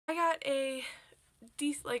got a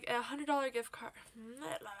like a $100 gift card. Wow,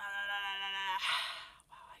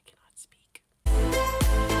 I cannot speak.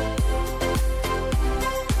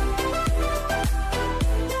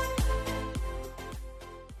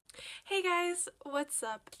 Hey guys, what's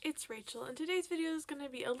up? It's Rachel, and today's video is going to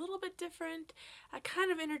be a little bit different. I kind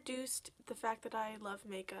of introduced the fact that I love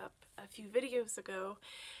makeup a few videos ago,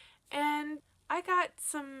 and I got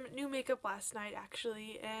some new makeup last night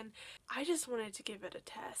actually, and I just wanted to give it a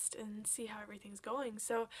test and see how everything's going.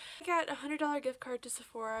 So I got a $100 gift card to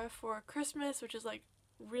Sephora for Christmas, which is like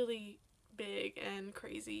really big and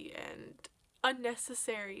crazy and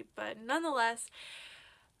unnecessary, but nonetheless,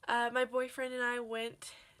 my boyfriend and I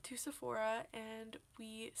went to Sephora and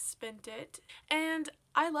we spent it. And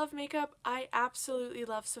I love makeup. I absolutely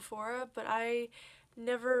love Sephora, but I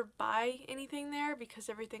never buy anything there because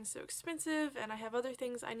everything's so expensive and I have other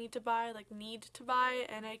things I need to buy,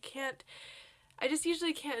 and I just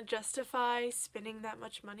usually can't justify spending that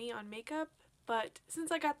much money on makeup. But since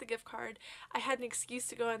I got the gift card, I had an excuse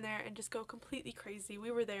to go in there and just go completely crazy. We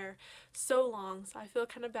were there so long, so I feel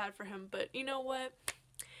kind of bad for him, but you know what?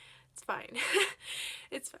 It's fine.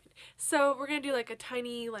 It's fine. So we're gonna do like a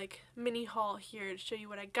tiny mini haul here to show you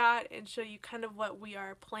what I got and show you kind of what we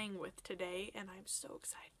are playing with today, and I'm so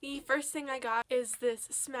excited. The first thing I got is this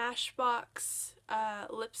Smashbox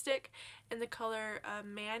lipstick in the color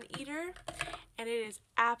Man Eater, and it is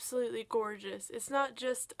absolutely gorgeous. It's not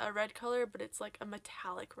just a red color, but it's like a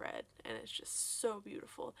metallic red, and it's just so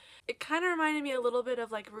beautiful. It kind of reminded me a little bit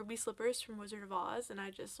of like Ruby Slippers from Wizard of Oz, and I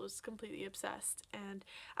just was completely obsessed. And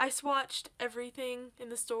I swatched everything in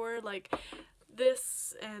the store, like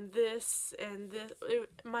this and this and this.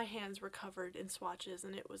 My hands were covered in swatches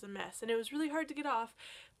and it was a mess, and it was really hard to get off,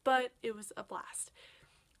 but it was a blast.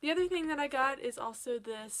 The other thing that I got is also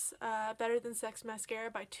this Better Than Sex mascara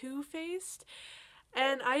by Too Faced,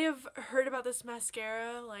 and I have heard about this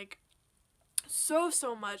mascara like so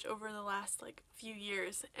much over the last few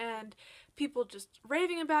years, and people just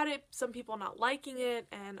raving about it, some people not liking it,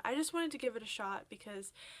 and I just wanted to give it a shot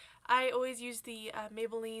because I always use the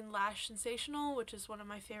Maybelline Lash Sensational, which is one of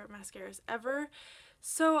my favorite mascaras ever.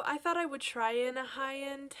 So I thought I would try in a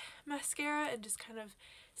high-end mascara and just kind of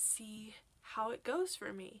see how it goes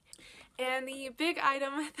for me. And the big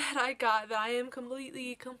item that I got that I am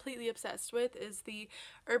completely obsessed with is the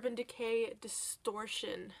Urban Decay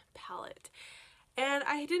Distortion palette. And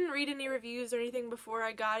I didn't read any reviews or anything before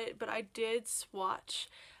I got it, but I did swatch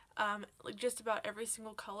like just about every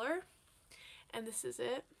single color, and this is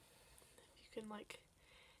it. You can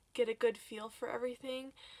get a good feel for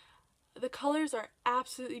everything. The colors are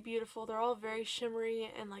absolutely beautiful. They're all very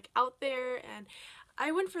shimmery and out there, and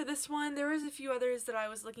I went for this one. There was a few others that I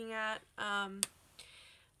was looking at,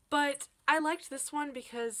 but I liked this one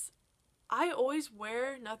because I always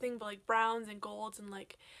wear nothing but browns and golds and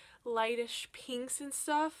lightish pinks and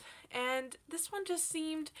stuff, and this one just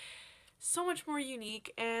seemed so much more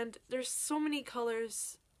unique, and there's so many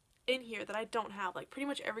colors in here that I don't have. Pretty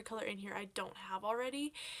much every color in here I don't have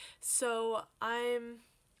already, so I'm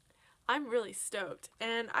really stoked.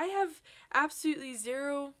 And I have absolutely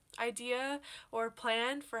zero idea or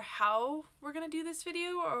plan for how we're gonna do this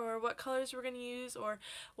video, or what colors we're gonna use, or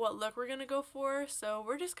what look we're gonna go for, so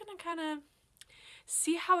we're just gonna kind of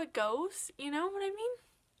see how it goes, you know what I mean?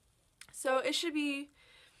 So it should be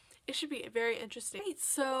very interesting. Right,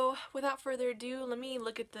 so without further ado, let me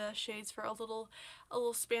look at the shades for a little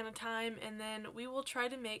span of time, and then we will try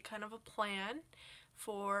to make kind of a plan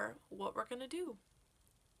for what we're gonna do.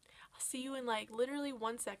 I'll see you in literally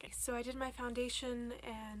 1 second. So I did my foundation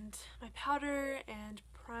and my powder and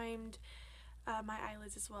primed my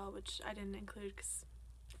eyelids as well, which I didn't include because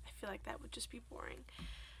I feel like that would just be boring.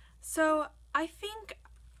 So I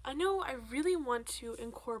know I really want to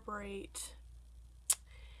incorporate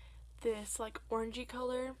this orangey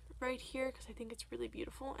color right here because I think it's really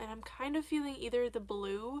beautiful, and I'm kind of feeling either the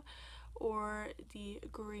blue or the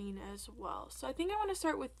green as well. So I think I want to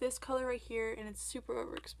start with this color right here, and it's super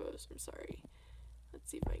overexposed. I'm sorry.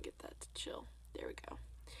 Let's see if I can get that to chill. There we go.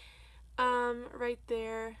 Right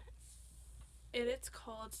there, and it's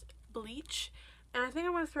called Bleach, and I think I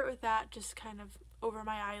want to start with that just kind of over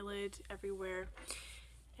my eyelid everywhere,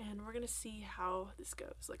 and we're gonna see how this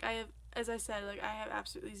goes. I have, as I said, I have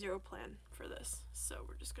absolutely zero plan for this, so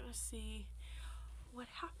we're just gonna see what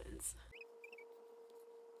happens.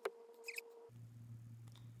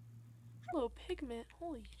 Hello, pigment.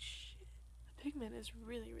 Holy shit. The pigment is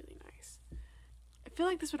really nice. I feel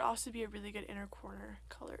like this would also be a really good inner corner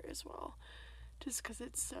color as well, just because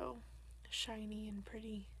it's so shiny and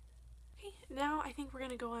pretty. Okay, now I think we're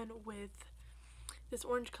gonna go in with this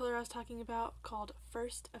orange color I was talking about called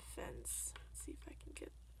First Offense. Let's see if I can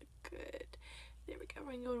get a good, there we go,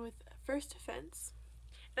 we're going to go with First Offense.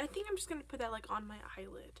 And I think I'm just going to put that like on my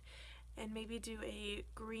eyelid and maybe do a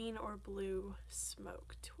green or blue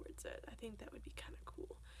smoke towards it. I think that would be kind of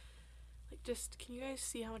cool. Like just, can you guys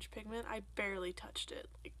see how much pigment? I barely touched it.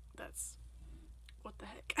 Like that's, what the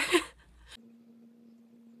heck.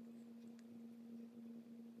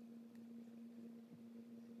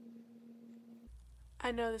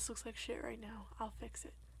 I know this looks like shit right now. I'll fix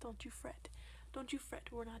it. Don't you fret. Don't you fret.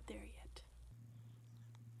 We're not there yet.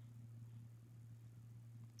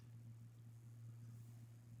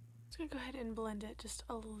 Just gonna go ahead and blend it just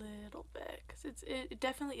a little bit because it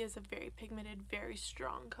definitely is a very pigmented, very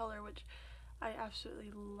strong color, which I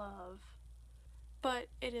absolutely love. But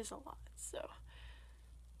it is a lot, so.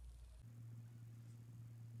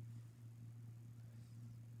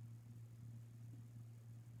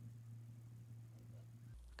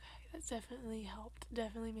 Okay, that definitely helped.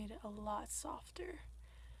 Definitely made it a lot softer.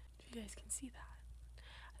 If you guys can see that.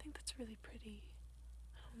 I think that's really pretty.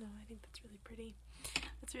 I don't know, I think that's really pretty.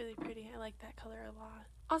 That's really pretty. I like that color a lot.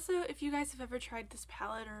 Also, if you guys have ever tried this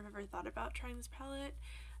palette or have ever thought about trying this palette,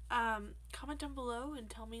 comment down below and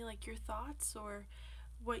tell me like your thoughts or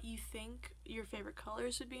what you think your favorite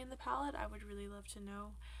colors would be in the palette. I would really love to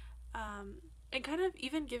know. And kind of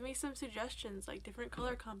even give me some suggestions, like different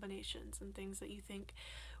color combinations and things that you think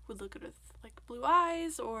would look good with like blue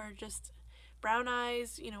eyes or just brown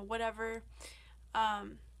eyes, you know, whatever.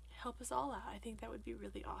 Help us all out. I think that would be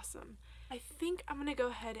really awesome. I think I'm gonna go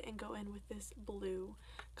ahead and go in with this blue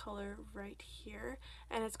color right here,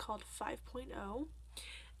 and it's called 5.0.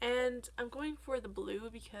 And I'm going for the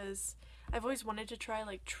blue because I've always wanted to try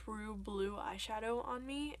like true blue eyeshadow on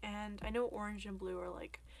me, and I know orange and blue are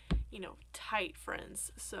like, you know, tight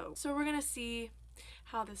friends. So we're gonna see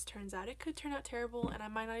how this turns out. It could turn out terrible and I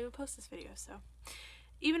might not even post this video, so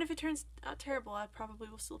even if it turns out terrible, I probably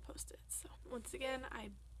will still post it. So once again,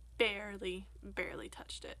 I barely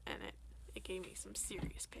touched it, and it gave me some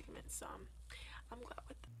serious pigment, so I'm glad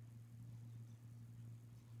with that.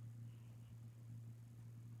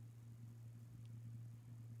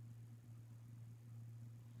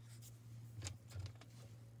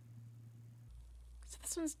 So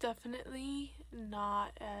this one's definitely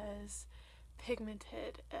not as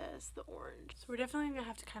pigmented as the orange. So we're definitely gonna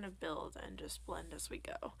have to kind of build and just blend as we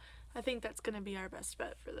go. I think that's gonna be our best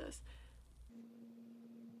bet for this.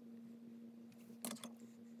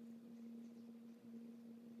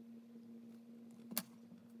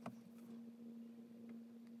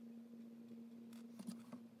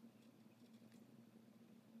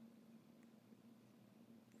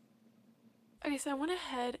 Okay, so I went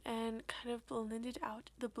ahead and kind of blended out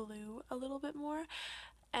the blue a little bit more,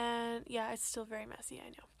 and yeah, it's still very messy,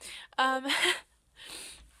 I know.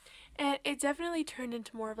 And it definitely turned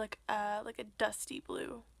into more of like a dusty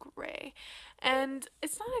blue gray, and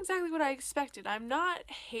it's not exactly what I expected. I'm not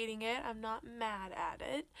hating it, I'm not mad at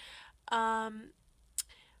it,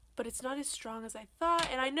 but it's not as strong as I thought,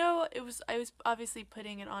 and I know I was obviously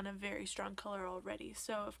putting it on a very strong color already,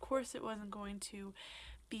 so of course it wasn't going to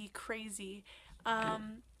be crazy.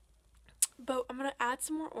 But I'm gonna add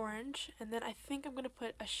some more orange, and then I think I'm gonna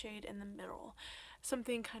put a shade in the middle,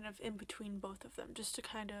 something kind of in between both of them, just to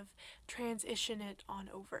kind of transition it on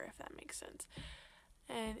over, if that makes sense.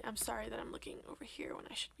 And I'm sorry that I'm looking over here when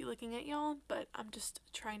I should be looking at y'all, but I'm just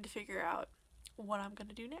trying to figure out what I'm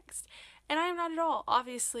gonna do next. And I am not at all,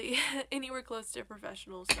 obviously, anywhere close to a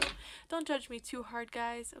professional, so don't judge me too hard,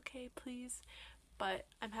 guys, okay, please? But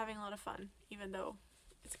I'm having a lot of fun, even though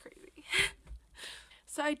it's crazy.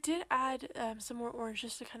 So I did add some more orange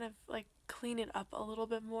just to kind of like clean it up a little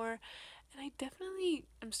bit more, and I definitely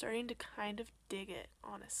am starting to kind of dig it,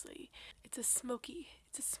 honestly. It's a smoky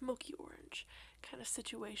orange kind of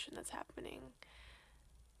situation that's happening,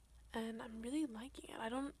 and I'm really liking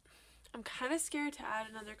it. I'm kind of scared to add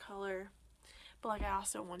another color, but like I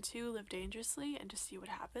also want to live dangerously and just see what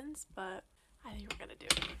happens, but I think we're gonna do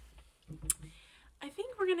it. I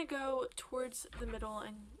think we're gonna go towards the middle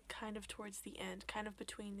and kind of towards the end, kind of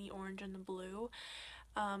between the orange and the blue,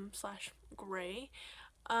 slash gray.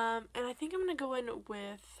 And I think I'm gonna go in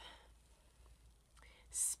with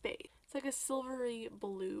Space. It's like a silvery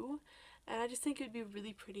blue, and I just think it would be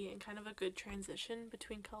really pretty and kind of a good transition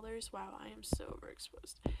between colors. Wow, I am so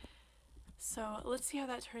overexposed. So let's see how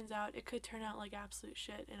that turns out. It could turn out like absolute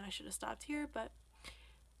shit and I should have stopped here, but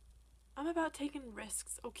I'm about taking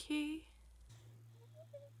risks, okay?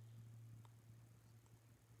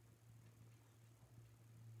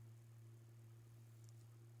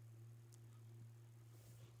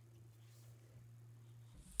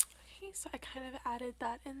 so I kind of added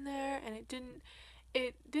that in there, and it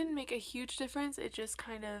didn't make a huge difference. It just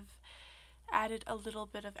kind of added a little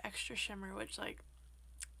bit of extra shimmer, which, like,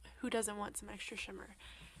 who doesn't want some extra shimmer?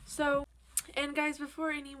 So, and guys,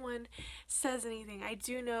 before anyone says anything, I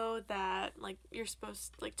do know that, like, you're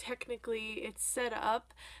supposed, like, technically it's set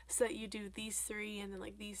up so that you do these three and then,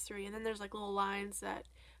 like, these three, and then there's, like, little lines that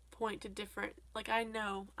point to different, like, I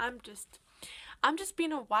know, I'm just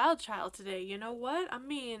being a wild child today, you know what? I'm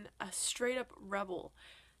being a straight up rebel.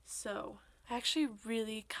 So, I actually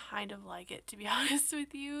really kind of like it, to be honest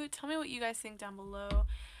with you. Tell me what you guys think down below.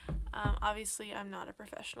 Obviously, I'm not a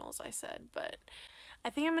professional, as I said, but I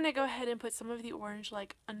think I'm going to go ahead and put some of the orange,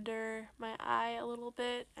 like, under my eye a little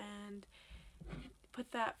bit, and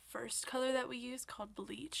put that first color that we used called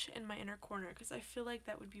Bleach in my inner corner, because I feel like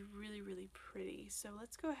that would be really, really pretty. So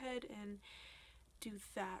let's go ahead and do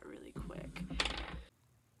that really quick.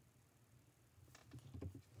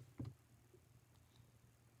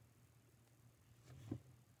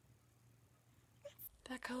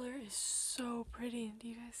 That color is so pretty. Do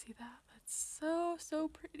you guys see that? That's so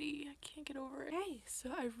pretty. I can't get over it. Okay,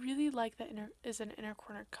 so I really like that is an inner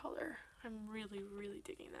corner color. I'm really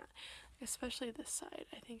digging that. Especially this side.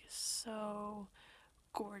 I think is so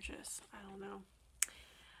gorgeous. I don't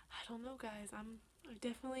know, guys. I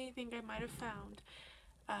definitely think I might have found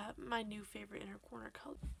my new favorite inner corner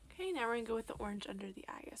color. Okay, now we're gonna go with the orange under the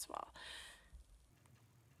eye as well.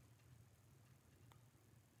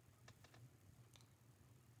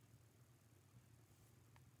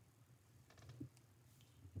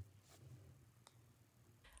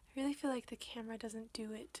 I really feel like the camera doesn't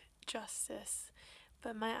do it justice,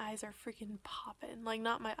 but my eyes are freaking popping. Like,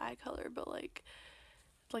 not my eye color, but like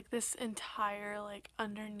this entire, like,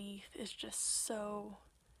 underneath is just so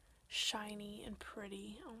shiny and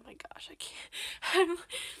pretty. Oh my gosh, I can't.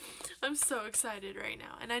 I'm so excited right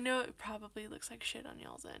now, and I know it probably looks like shit on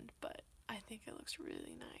y'all's end, but I think it looks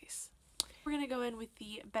really nice. We're gonna go in with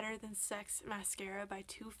the Better Than Sex mascara by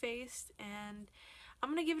Too Faced, and I'm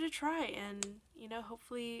gonna give it a try and, you know,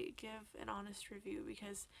 hopefully give an honest review,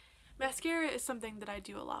 because mascara is something that I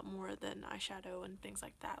do a lot more than eyeshadow and things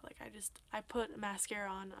like that. Like, I put mascara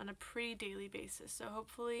on a pretty daily basis, so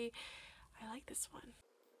hopefully I like this one.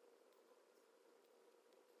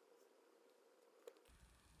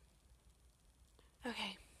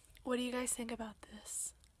 Okay, what do you guys think about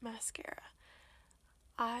this mascara?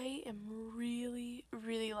 I am really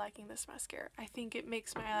liking this mascara. I think it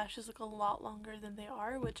makes my eyelashes look a lot longer than they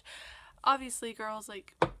are, which obviously girls,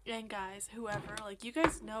 like, and guys, whoever, like, you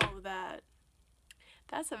guys know that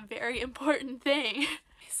that's a very important thing.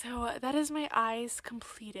 So that is my eyes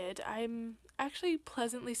completed. I'm actually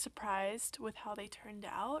pleasantly surprised with how they turned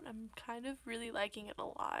out. I'm kind of really liking it a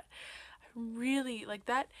lot. I really like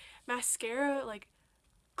that mascara, like,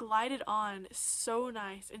 glided on so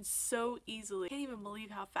nice and so easily. I can't even believe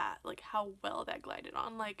how well that glided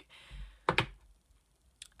on. Like,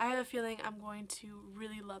 I have a feeling I'm going to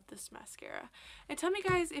really love this mascara. And tell me,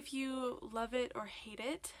 guys, if you love it or hate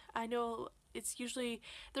it. I know it's usually,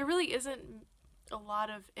 there really isn't a lot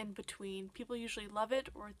of in between. People usually love it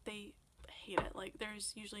or they hate it. Like,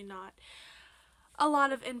 there's usually not a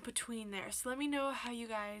lot of in between there. So let me know how you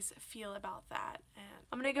guys feel about that. And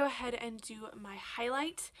I'm gonna go ahead and do my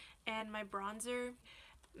highlight and my bronzer.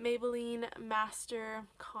 Maybelline Master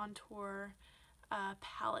Contour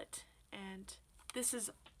palette, and this is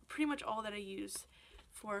pretty much all that I use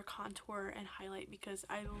for contour and highlight because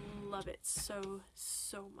I love it so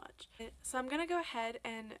much. So I'm gonna go ahead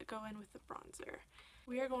and go in with the bronzer.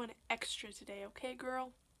 We are going extra today, okay,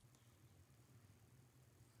 girl?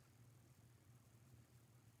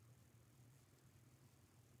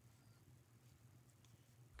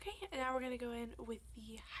 Okay, and now we're gonna go in with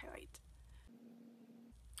the highlight.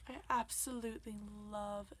 I absolutely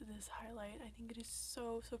love this highlight. I think it is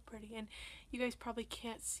so pretty, and you guys probably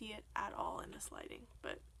can't see it at all in this lighting,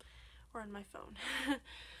 but or in my phone.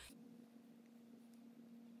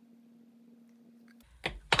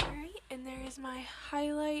 Alright, and there is my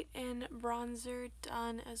highlight and bronzer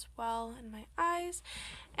done as well in my eyes.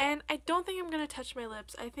 And I don't think I'm going to touch my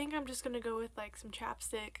lips. I think I'm just going to go with like some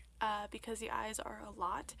chapstick because the eyes are a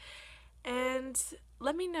lot. And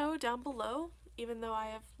let me know down below, even though I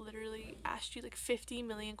have literally asked you like 50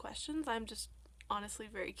 million questions, I'm just honestly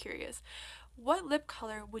very curious. What lip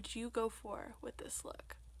color would you go for with this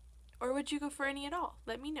look? Or would you go for any at all?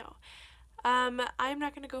 Let me know. I'm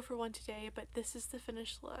not going to go for one today, but this is the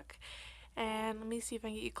finished look. And let me see if I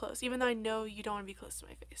can get you close. Even though I know you don't want to be close to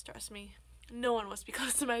my face, trust me. No one wants to be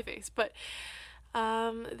close to my face. But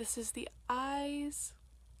this is the eyes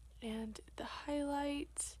and the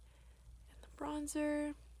highlight and the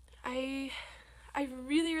bronzer. I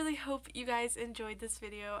really hope you guys enjoyed this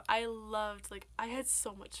video. I had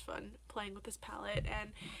so much fun playing with this palette,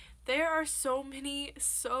 and there are so many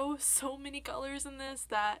colors in this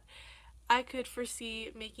that I could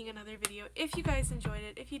foresee making another video if you guys enjoyed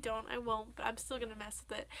it. If you don't, I won't, but I'm still gonna mess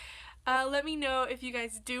with it. Let me know if you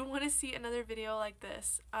guys do want to see another video like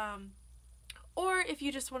this, or if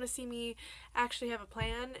you just want to see me actually have a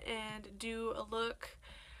plan and do a look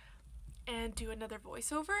and do another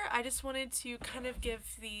voiceover. I just wanted to kind of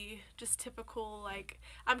give the just typical, like,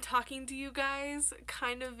 I'm talking to you guys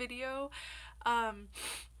kind of video,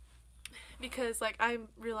 because, like, I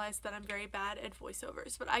realized that I'm very bad at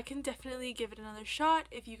voiceovers, but I can definitely give it another shot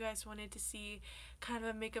if you guys wanted to see kind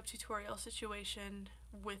of a makeup tutorial situation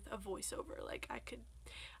with a voiceover. Like, I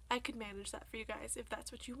could manage that for you guys if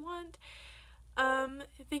that's what you want.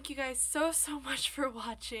 Thank you guys so much for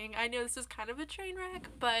watching. I know this was kind of a train wreck,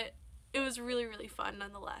 but it was really fun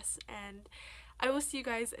nonetheless, and I will see you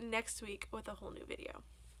guys next week with a whole new video.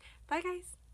 Bye guys!